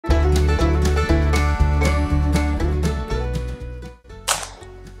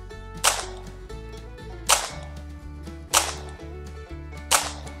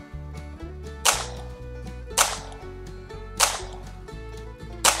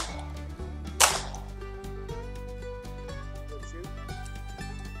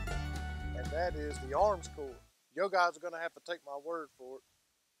that is the arms core. You guys are going to have to take my word for it.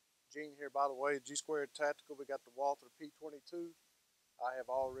 Gene here, by the way, G Squared Tactical. We got the Walther P22. I have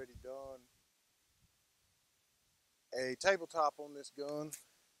already done a tabletop on this gun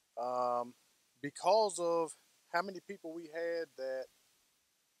because of how many people we had that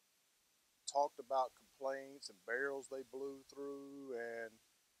talked about complaints and barrels they blew through and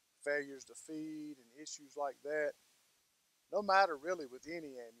failures to feed and issues like that. No matter really with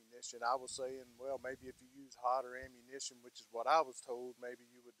any ammunition, I was saying, well, maybe if you use hotter ammunition, which is what I was told, maybe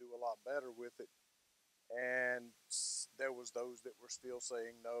you would do a lot better with it. And there was those that were still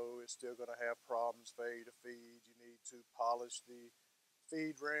saying, no, it's still going to have problems, failure to feed. You need to polish the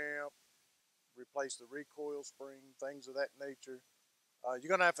feed ramp, replace the recoil spring, things of that nature.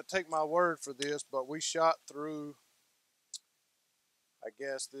 You're going to have to take my word for this, but we shot through, I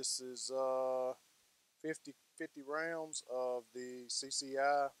guess this is 50 rounds of the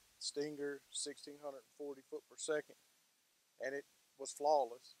CCI Stinger 1640 foot per second, and it was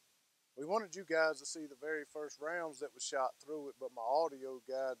flawless. We wanted you guys to see the very first rounds that was shot through it, but my audio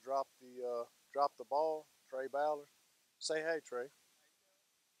guy dropped the ball. Trey Ballard, say hey, Trey.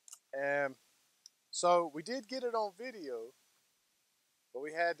 And so we did get it on video, but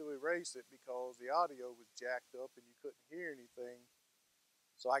we had to erase it because the audio was jacked up and you couldn't hear anything.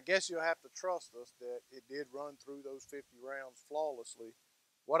 So I guess you'll have to trust us that it did run through those 50 rounds flawlessly.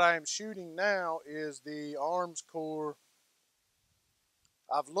 What I am shooting now is the arms core.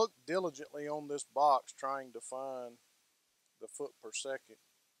 I've looked diligently on this box trying to find the foot per second,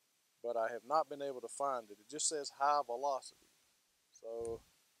 but I have not been able to find it. It just says high velocity. So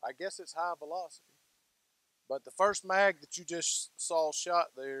I guess it's high velocity. But the first mag that you just saw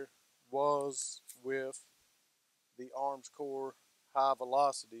shot there was with the arms core high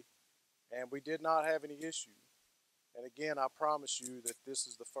velocity, and we did not have any issue. And again, I promise you that this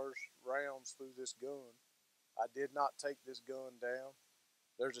is the first rounds through this gun. I did not take this gun down.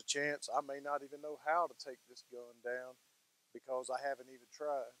 There's a chance I may not even know how to take this gun down because I haven't even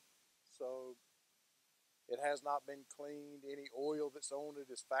tried. So it has not been cleaned. Any oil that's on it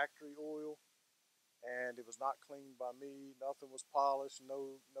is factory oil, and it was not cleaned by me. Nothing was polished.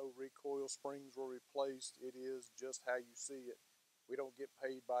 No recoil springs were replaced. It is just how you see it. We don't get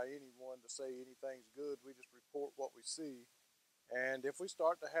paid by anyone to say anything's good. We just report what we see. And if we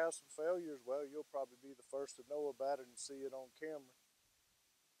start to have some failures, well, you'll probably be the first to know about it and see it on camera.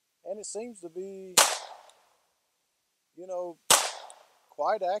 And it seems to be,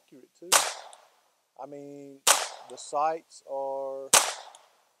 quite accurate too. I mean, the sights are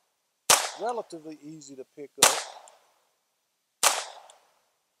relatively easy to pick up.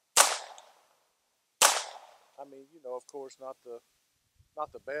 I mean, of course, not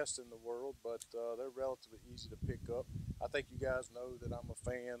the best in the world, but they're relatively easy to pick up. I think you guys know that I'm a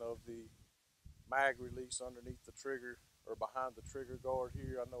fan of the mag release underneath the trigger or behind the trigger guard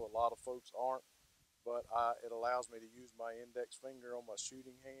here. I know a lot of folks aren't, but it allows me to use my index finger on my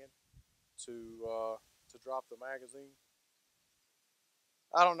shooting hand to drop the magazine.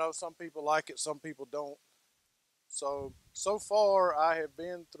 I don't know, some people like it, some people don't. So far I have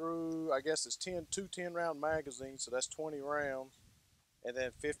been through, I guess it's two 10-round magazines, so that's 20 rounds, and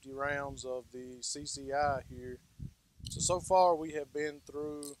then 50 rounds of the CCI here. So far we have been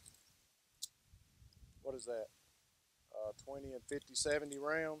through, what is that, 20 and 50, 70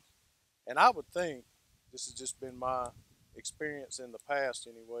 rounds. And I would think, this has just been my experience in the past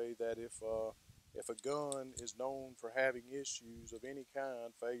anyway, that if a gun is known for having issues of any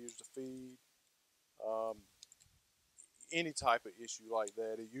kind, failures to feed, any type of issue like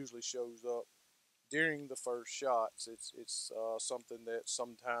that, it usually shows up during the first shots. It's something that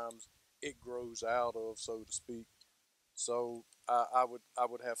sometimes it grows out of, so to speak. So I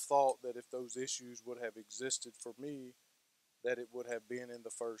would have thought that if those issues would have existed for me, that it would have been in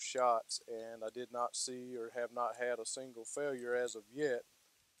the first shots, and I did not see or have not had a single failure as of yet.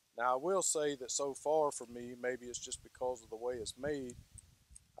 Now I will say that so far for me, maybe it's just because of the way it's made,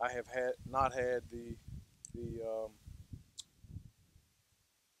 I have not had the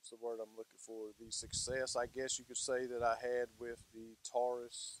what's the word I'm looking for, the success, I guess you could say, that I had with the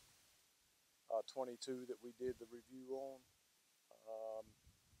Taurus 22 that we did the review on.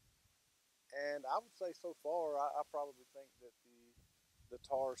 And I would say so far, I probably think that the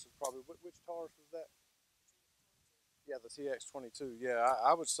Taurus is probably, which Taurus was that? Yeah, the TX22. Yeah,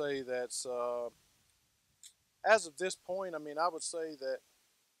 I would say that's, as of this point, I mean, I would say that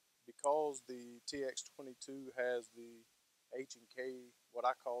because the TX22 has the H&K, what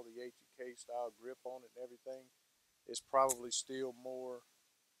I call the H&K style grip on it and everything, it's probably still more,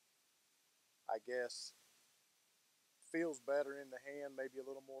 I guess, feels better in the hand, maybe a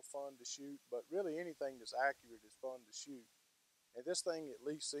little more fun to shoot. But really, anything that's accurate is fun to shoot. And this thing at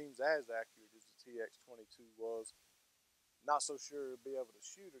least seems as accurate as the TX22 was. Not so sure it'll be able to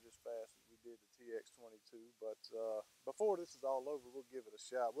shoot it as fast as we did the TX22, but before this is all over, we'll give it a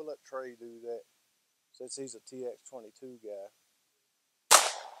shot. We'll let Trey do that since he's a TX22 guy.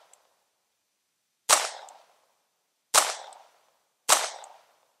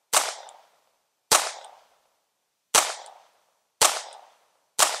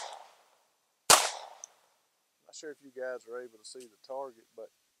 Not sure if you guys are able to see the target,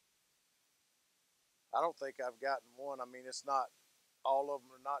 but I don't think I've gotten one. I mean, it's not, all of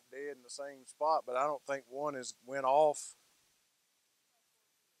them are not dead in the same spot, but I don't think one has went off.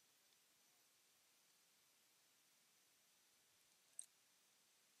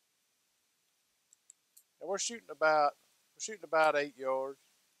 And we're shooting about 8 yards.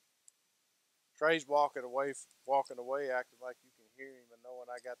 Trey's walking away, acting like you can hear him, and knowing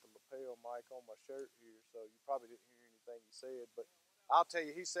I got the lapel mic on my shirt here, so you probably didn't hear anything he said. But I'll tell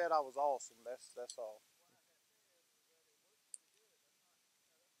you, he said I was awesome. That's all.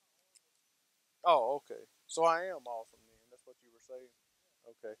 Oh, okay. So I am awesome then. That's what you were saying.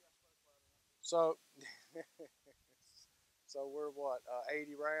 Okay. So, so we're what,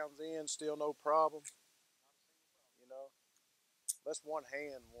 80 rounds in, still no problem. You know, let's one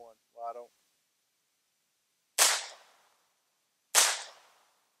hand one. Why don't?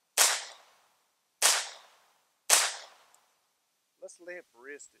 Let's limp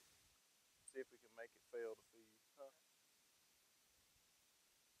wrist it. See if we can make it fail to feed. Huh?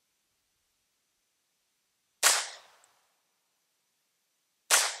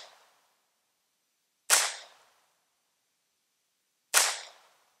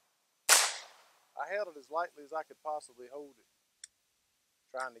 I held it as lightly as I could possibly hold it,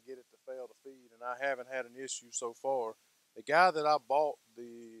 trying to get it to fail to feed, and I haven't had an issue so far. The guy that I bought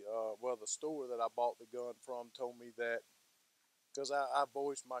the store that I bought the gun from told me that because I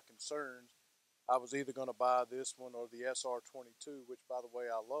voiced my concerns, I was either going to buy this one or the SR22, which by the way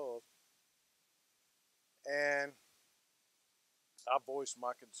I love, and I voiced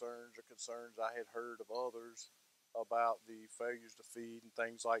my concerns or concerns I had heard of others about the failures to feed and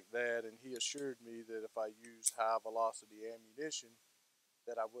things like that, and he assured me that if I used high velocity ammunition,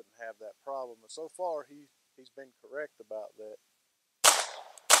 that I wouldn't have that problem. And so far, he's been correct about that.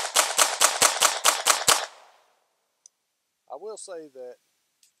 I will say that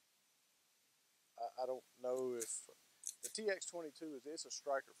I don't know if the TX22 it's a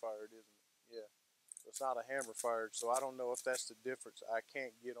striker fired, isn't it? Yeah, it's not a hammer fired, so I don't know if that's the difference. I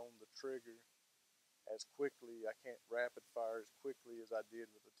can't get on the trigger as quickly. I can't rapid fire as quickly as I did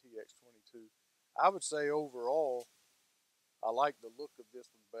with the TX22. I would say overall, I like the look of this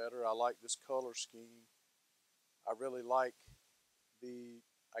one better. I like this color scheme. I really like the,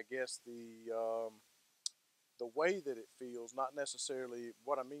 I guess the way that it feels. Not necessarily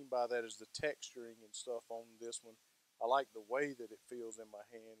what I mean by that is the texturing and stuff on this one. I like the way that it feels in my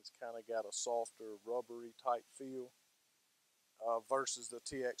hand. It's kind of got a softer, rubbery type feel versus the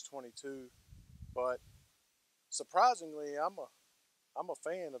TX22. But surprisingly, I'm a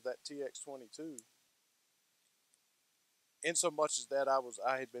fan of that TX22. In so much as that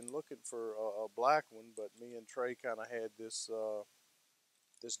I had been looking for a black one, but me and Trey kind of had this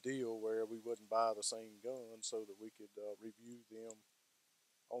deal where we wouldn't buy the same gun so that we could review them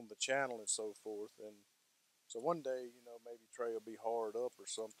on the channel and so forth. And so one day, maybe Trey will be hard up or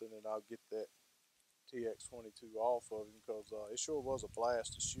something, and I'll get that TX22 off of him because it sure was a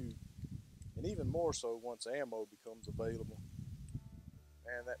blast to shoot, and even more so once ammo becomes available.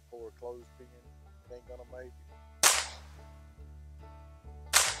 Man, that poor clothespin, it ain't gonna make it.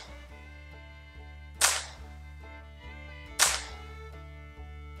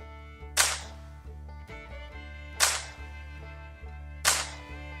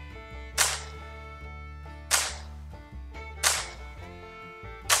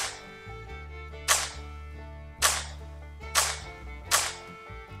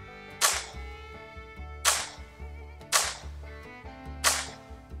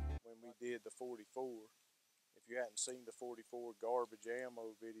 When we did the 44, if you hadn't seen the 44 garbage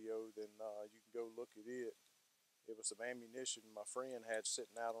ammo video, then you can go look at it. It was some ammunition my friend had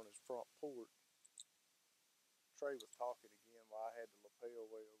sitting out on his front porch. Trey was talking again while I had the lapel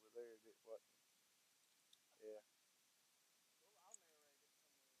way over there. It wasn't. Yeah,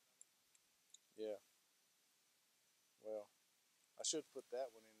 yeah. Well, I should put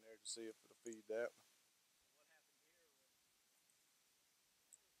that one in there to see if it'll feed that one.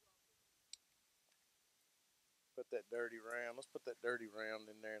 Put that dirty round. Let's put that dirty round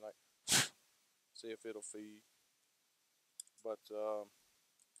in there and like see if it'll feed. But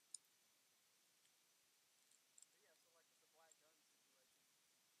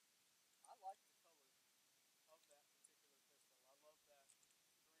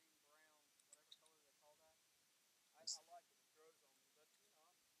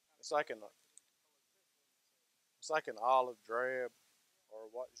it's like an it's like an olive drab, or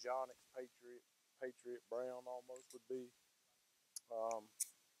what Johnny's Patriot Brown almost would be. Um,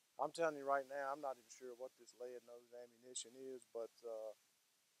 I'm telling you right now, I'm not even sure what this lead nose ammunition is, but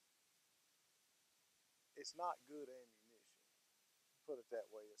it's not good ammunition. Put it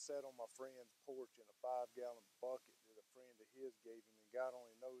that way. It sat on my friend's porch in a 5-gallon bucket that a friend of his gave him, and God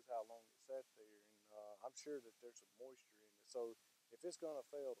only knows how long it sat there. And I'm sure that there's some moisture in it. So if it's gonna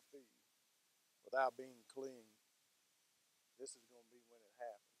fail to feed without being clean, this is gonna be when it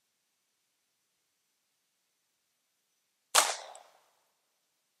happens.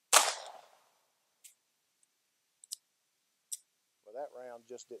 Well, that round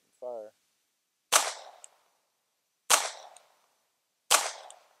just didn't fire.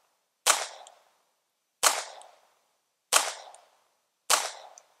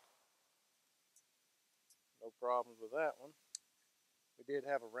 No problems with that one. We did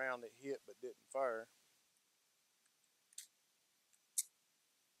have a round that hit but didn't fire.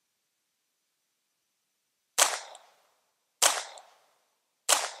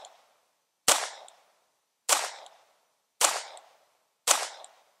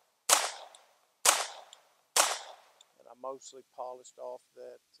 And I mostly polished off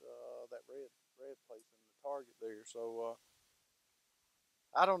that red place in the target there. So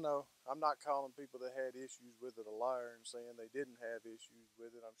I don't know. I'm not calling people that had issues with it a liar and saying they didn't have issues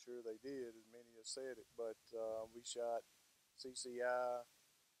with it. I'm sure they did, as many have said it. But we shot CCI,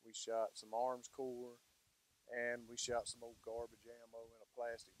 we shot some arms core, and we shot some old garbage ammo in a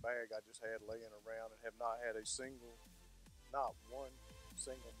plastic bag I just had laying around, and have not had not one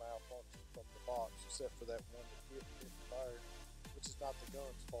single malfunction from the box, except for that one that hit and didn't fire, which is not the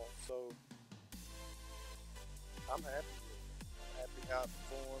gun's fault. So I'm happy with it. I'm happy how it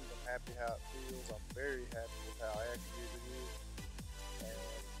performed. I'm happy how it feels. I'm very happy with how accurate it is. And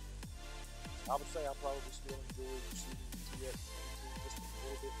I would say I probably still enjoy shooting the TX22 just a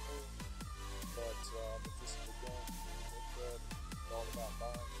little bit more. But if this is a gun that thought about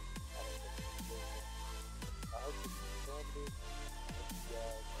buying, I don't think it's a good one. I hope it's informative. I hope you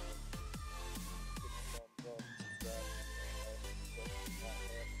guys